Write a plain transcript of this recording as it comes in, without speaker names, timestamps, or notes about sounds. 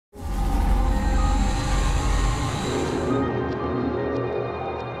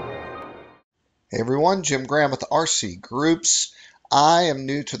Hey everyone, Jim Graham with RC Groups. I am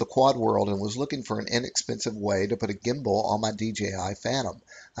new to the quad world and was looking for an inexpensive way to put a gimbal on my DJI Phantom.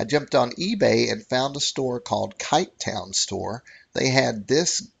 I jumped on eBay and found a store called Kite Town Store. They had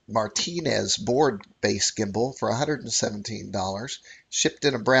this Martinez board-based gimbal for $117, shipped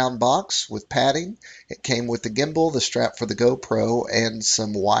in a brown box with padding. It came with the gimbal, the strap for the GoPro, and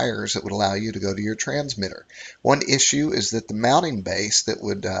some wires that would allow you to go to your transmitter. One issue is that the mounting base that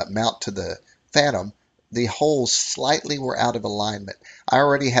would mount to the Phantom, the holes slightly were out of alignment. I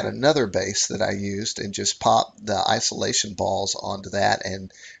already had another base that I used and just popped the isolation balls onto that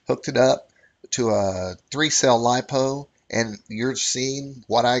and hooked it up to a 3-cell LiPo, and you're seeing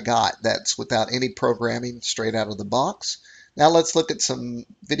what I got. That's without any programming, straight out of the box. Now let's look at some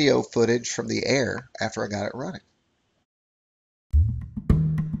video footage from the air after I got it running.